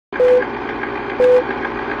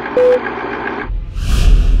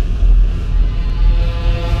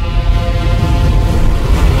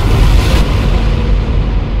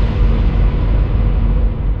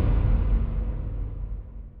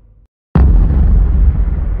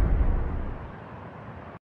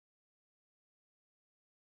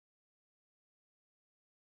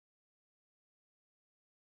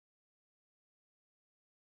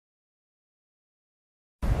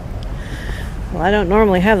Well, I don't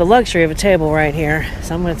normally have the luxury of a table right here,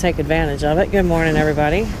 so I'm going to take advantage of it. Good morning,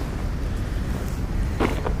 everybody.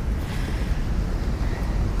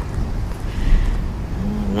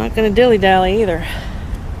 I'm not going to dilly-dally either.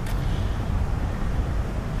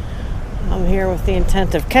 I'm here with the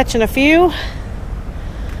intent of catching a few.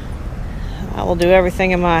 I will do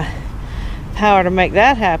everything in my power to make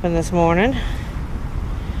that happen this morning.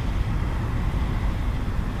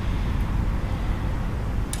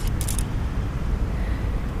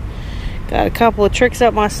 Got a couple of tricks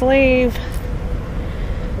up my sleeve.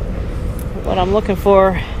 What I'm looking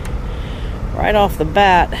for right off the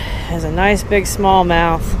bat is a nice big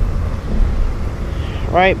smallmouth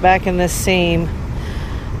right back in this seam.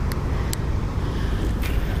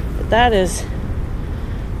 But that is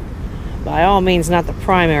by all means not the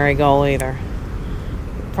primary goal either.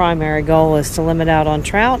 The primary goal is to limit out on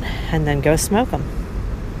trout and then go smoke them.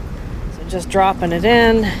 So just dropping it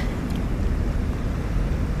in.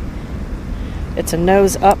 It's a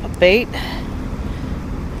nose up bait,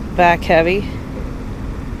 back heavy,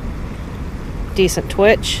 decent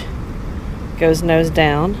twitch, goes nose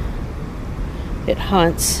down. It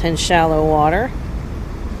hunts in shallow water.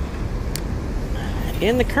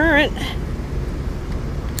 In the current,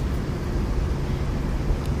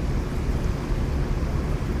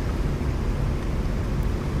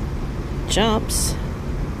 jumps.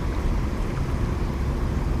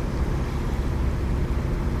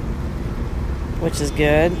 Which is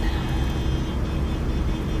good.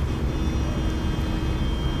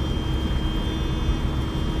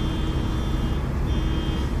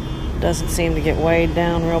 Doesn't seem to get weighed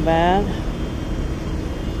down real bad.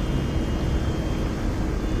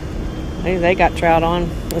 Maybe they got trout on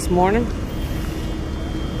this morning.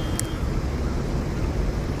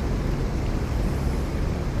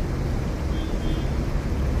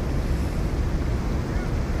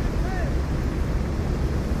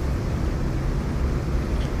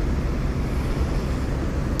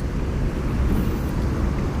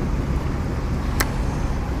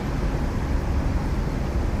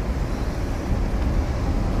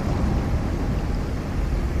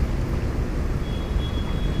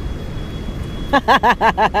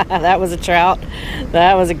 That was a trout.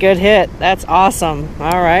 That was a good hit. That's awesome.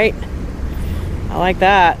 All right. I like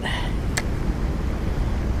that.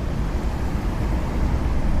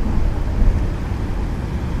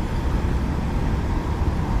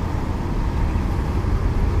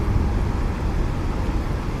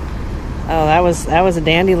 Oh, that was a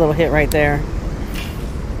dandy little hit right there.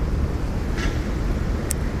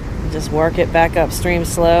 Just work it back upstream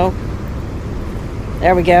slow.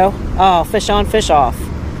 There we go. Oh, fish on, fish off.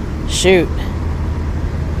 Shoot.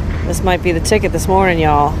 This might be the ticket this morning,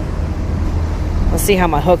 y'all. Let's see how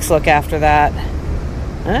my hooks look after that.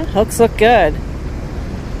 Hooks look good.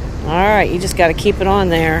 Alright, you just got to keep it on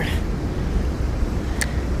there.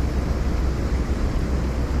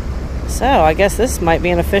 So, I guess this might be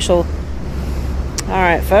an official...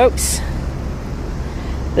 Alright, folks.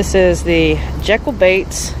 This is the Jekyll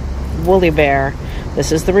Baits Woolly Bear.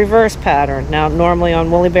 This is the reverse pattern. Now, normally on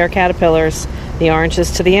woolly bear caterpillars, the orange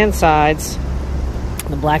is to the insides,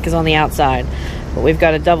 the black is on the outside. But we've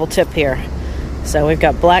got a double tip here. So we've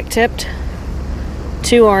got black tipped,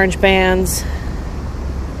 2 orange bands,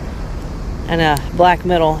 and a black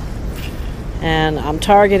middle. And I'm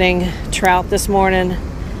targeting trout this morning,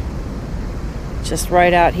 just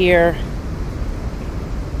right out here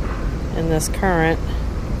in this current.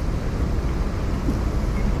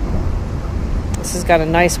 This has got a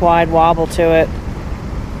nice wide wobble to it.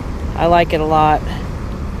 I like it a lot.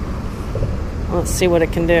 Let's see what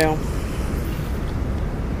it can do.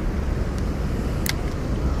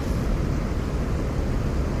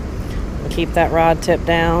 Keep that rod tip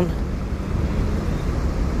down.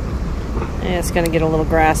 And it's going to get a little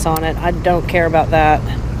grass on it. I don't care about that.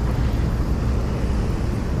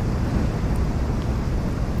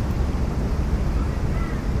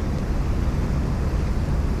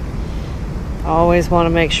 Always want to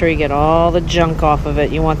make sure you get all the junk off of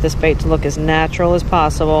it. You want this bait to look as natural as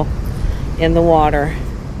possible in the water.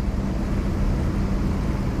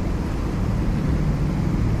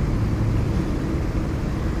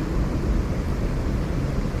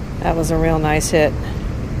 That was a real nice hit.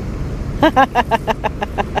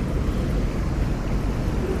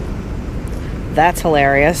 That's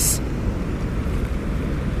hilarious.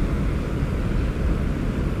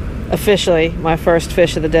 Officially, my first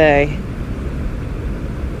fish of the day.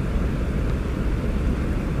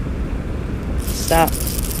 Stop.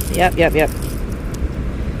 Yep.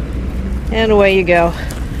 And away you go.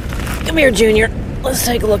 Come here, Junior. Let's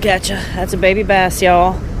take a look at you. That's a baby bass,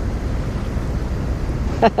 y'all.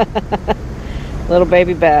 Little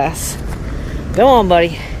baby bass. Go on,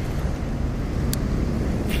 buddy.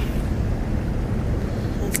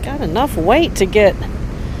 It's got enough weight to get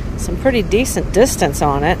some pretty decent distance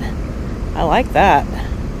on it. I like that.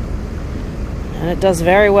 And it does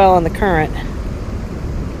very well on the current.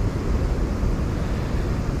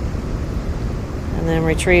 And then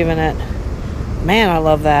retrieving it. Man, I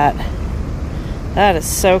love that. That is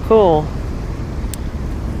so cool.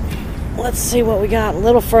 Let's see what we got a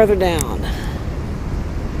little further down.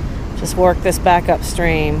 Just work this back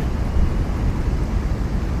upstream.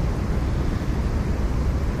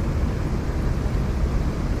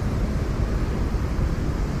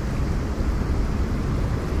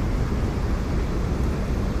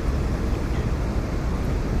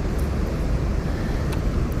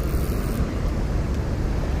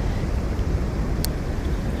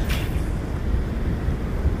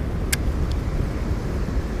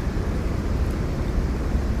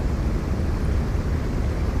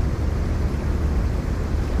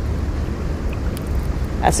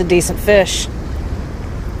 That's a decent fish.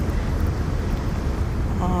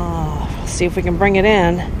 Oh, see if we can bring it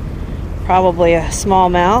in. Probably a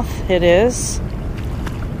smallmouth. It is.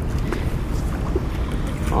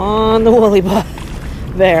 On the woolly butt.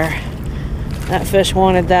 There. That fish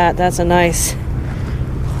wanted that. That's a nice.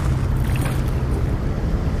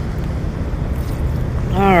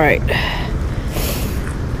 Alright.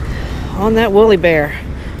 On that woolly bear.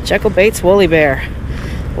 Jekyll Bait's woolly bear.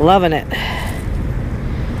 Loving it.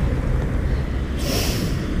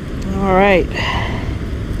 All right,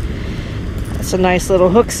 that's a nice little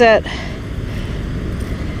hook set.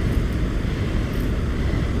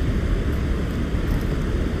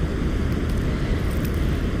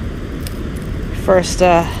 First,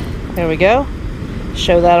 there we go.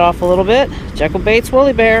 Show that off a little bit. Jekyll Bait's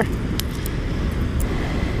woolly bear.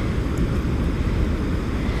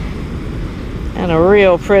 And a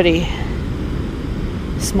real pretty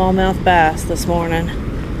smallmouth bass this morning.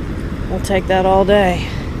 We'll take that all day.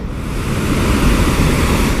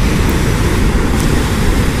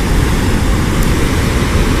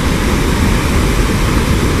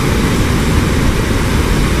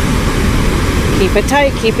 Keep it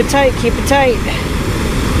tight, keep it tight, keep it tight.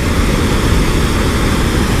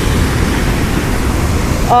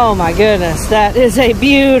 Oh my goodness, that is a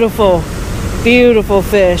beautiful, beautiful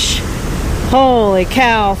fish. Holy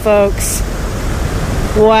cow, folks.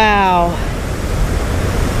 Wow.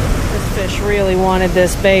 This fish really wanted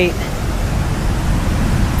this bait.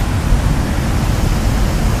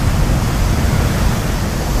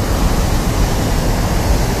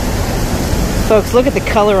 Folks, look at the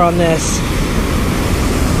color on this.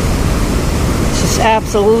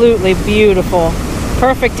 Absolutely beautiful.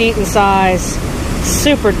 Perfect eating size.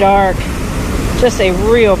 Super dark. Just a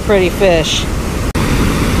real pretty fish.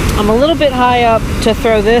 I'm a little bit high up to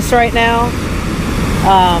throw this right now.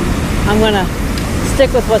 I'm gonna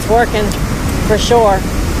stick with what's working for sure.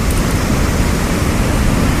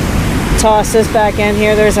 Toss this back in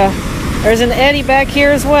here. There's an eddy back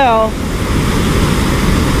here as well.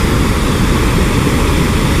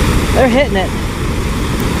 They're hitting it.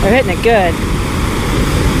 They're hitting it good.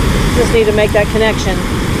 Just need to make that connection.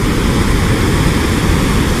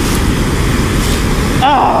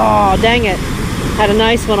 Oh, dang it. Had a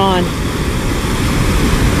nice one on.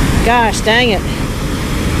 Gosh, dang it.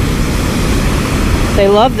 They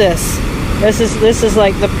love this. This is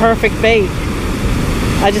like the perfect bait.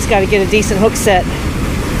 I just got to get a decent hook set.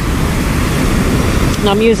 And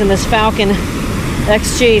I'm using this Falcon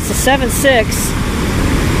XG. It's a 7.6.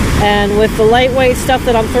 And with the lightweight stuff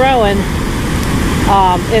that I'm throwing,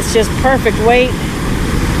 it's just perfect weight.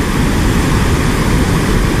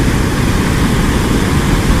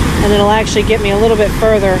 And it'll actually get me a little bit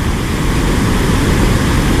further.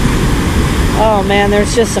 Oh man,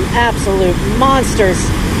 there's just some absolute monsters.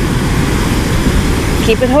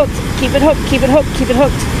 Keep it hooked, keep it hooked, keep it hooked, keep it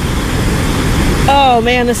hooked. Oh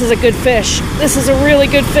man, this is a good fish. This is a really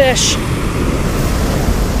good fish.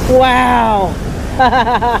 Wow.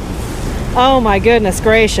 Oh my goodness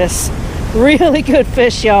gracious. Really good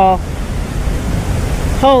fish, y'all.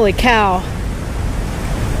 Holy cow.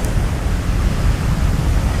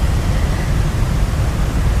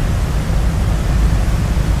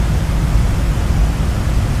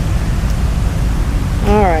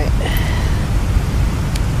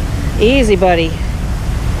 Easy, buddy.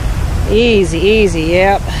 Easy, easy,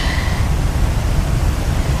 yep.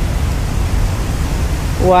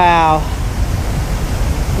 Wow.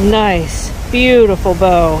 Nice, beautiful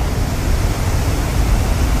bow.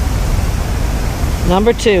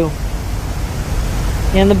 Number 2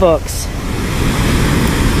 in the books.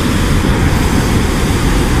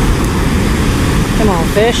 Come on,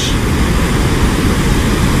 fish.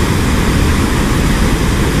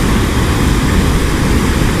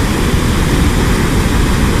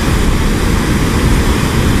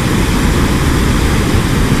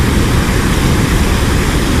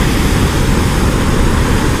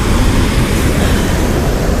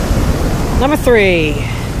 Number 3.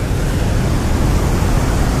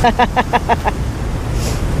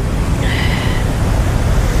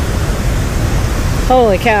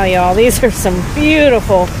 Holy cow, y'all. These are some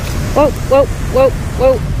beautiful. Whoa, whoa, whoa,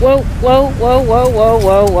 whoa, whoa, whoa, whoa, whoa, whoa,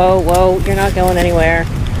 whoa, whoa, whoa. You're not going anywhere.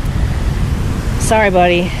 Sorry,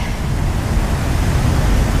 buddy.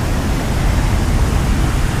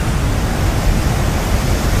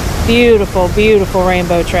 Beautiful, beautiful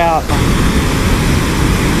rainbow trout.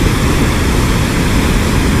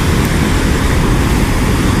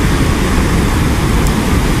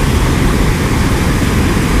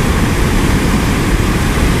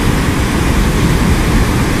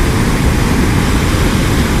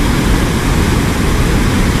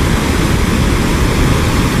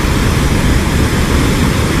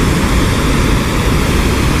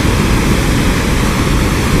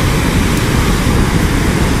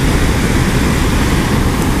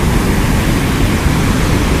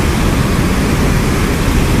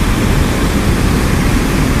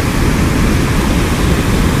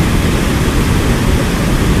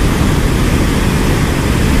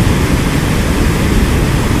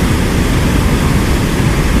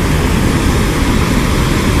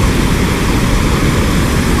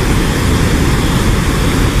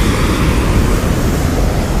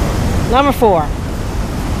 Number 4.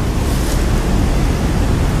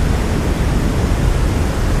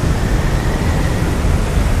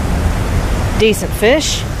 Decent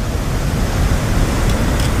fish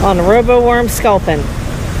on the robo worm sculpin.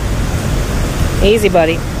 Easy,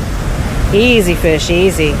 buddy. Easy fish,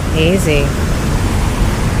 easy, easy.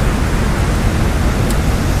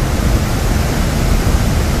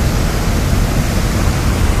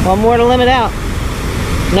 One more to limit out.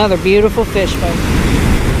 Another beautiful fish, buddy.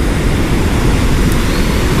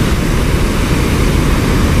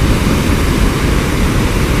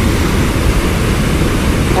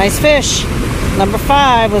 Nice fish. Number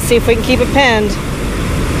 5. Let's see if we can keep it penned.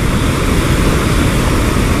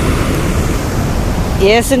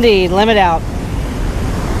 Yes, indeed. Limit out.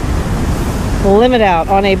 Limit out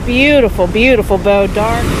on a beautiful, beautiful bow.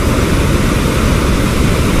 Dark.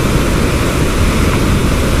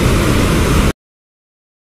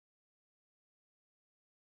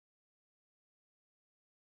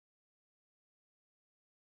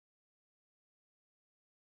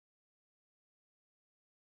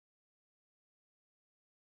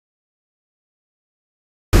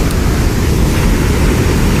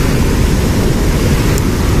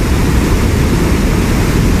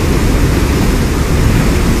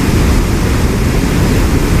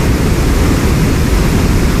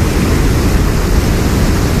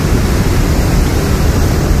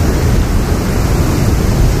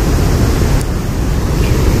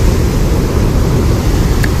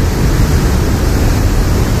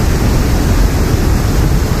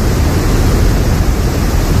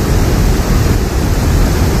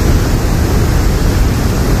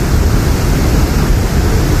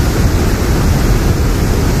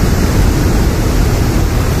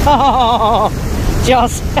 Oh,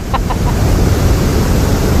 just.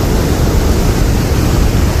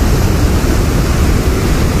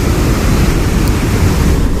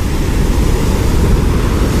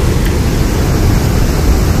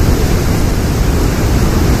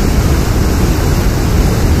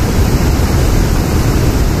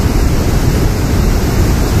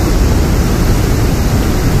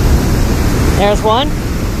 There's one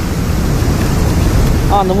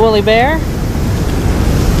on the woolly bear.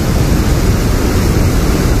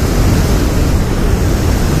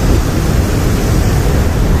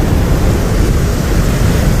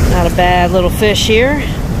 Not a bad little fish here.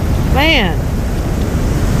 Man,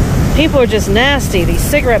 people are just nasty. These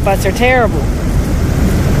cigarette butts are terrible.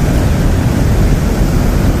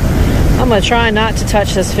 I'm gonna try not to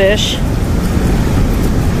touch this fish.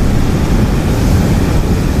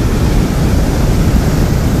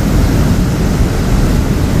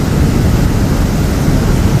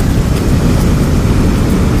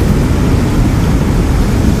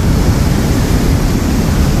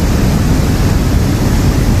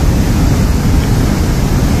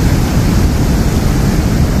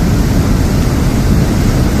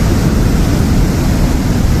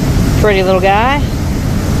 Pretty little guy.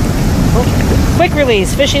 Oh, quick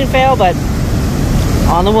release, fishing fail, but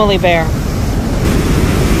on the woolly bear.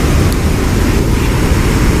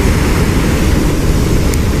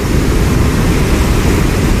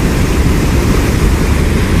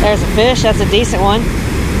 There's a fish, that's a decent one.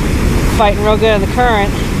 Fighting real good in the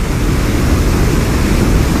current.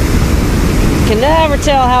 Can never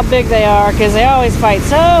tell how big they are because they always fight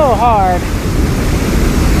so hard.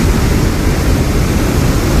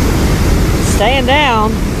 Staying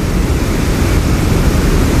down.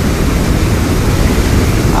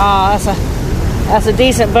 Oh, that's a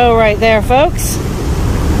decent bow right there, folks.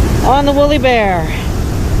 On the woolly bear.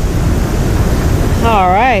 All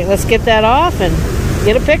right, let's get that off and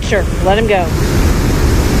get a picture. Let him go.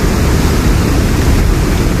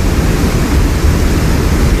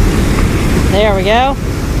 There we go.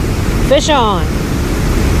 Fish on.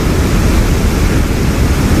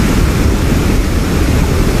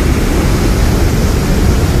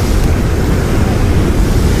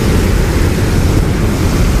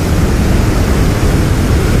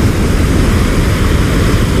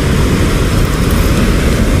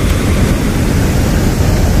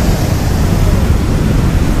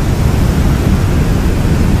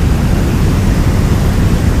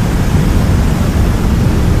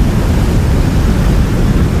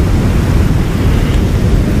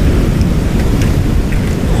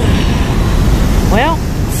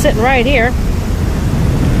 Sitting right here.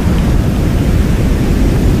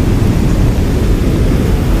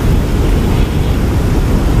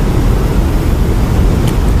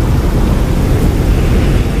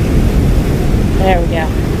 There we go.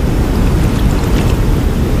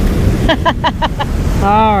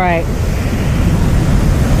 All right.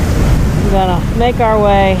 I'm gonna make our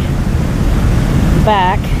way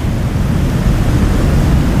back.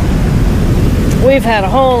 We've had a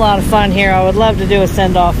whole lot of fun here. I would love to do a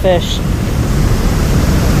send-off fish.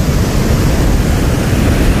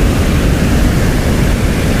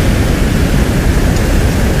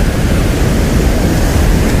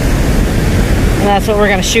 And that's what we're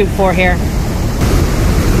going to shoot for here.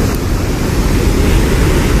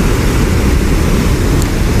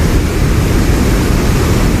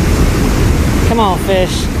 Come on,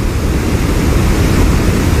 fish.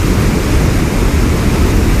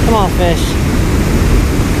 Come on, fish.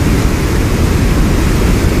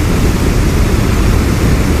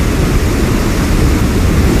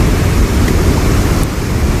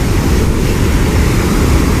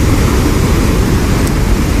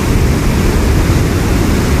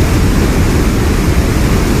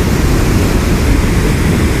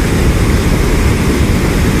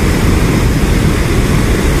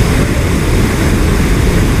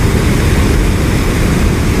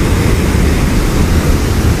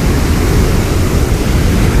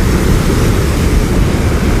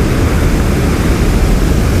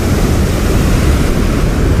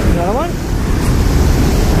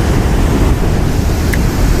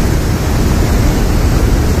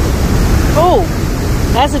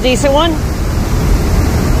 That's a decent one.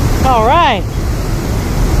 All right.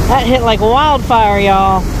 That hit like wildfire,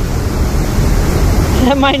 y'all.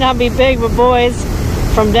 That might not be big, but boys,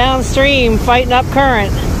 from downstream fighting up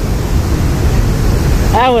current.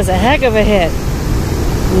 That was a heck of a hit.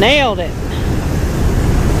 Nailed it.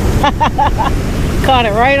 Caught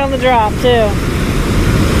it right on the drop, too.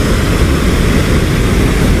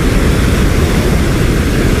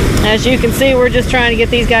 As you can see, we're just trying to get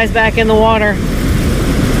these guys back in the water.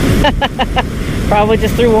 Probably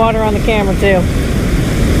just threw water on the camera too.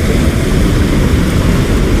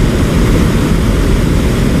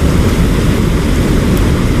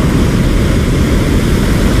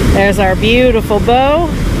 There's our beautiful bow.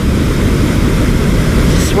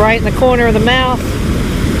 Just right in the corner of the mouth.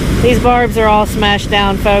 These barbs are all smashed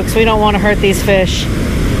down, folks. We don't want to hurt these fish.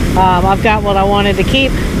 I've got what I wanted to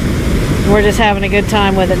keep. We're just having a good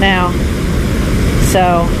time with it now.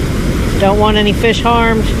 So, don't want any fish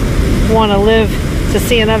harmed. Want to live to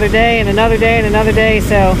see another day and another day and another day.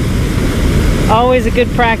 So, always a good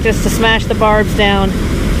practice to smash the barbs down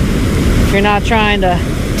if you're not trying to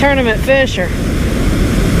tournament fish or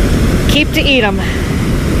keep to eat them.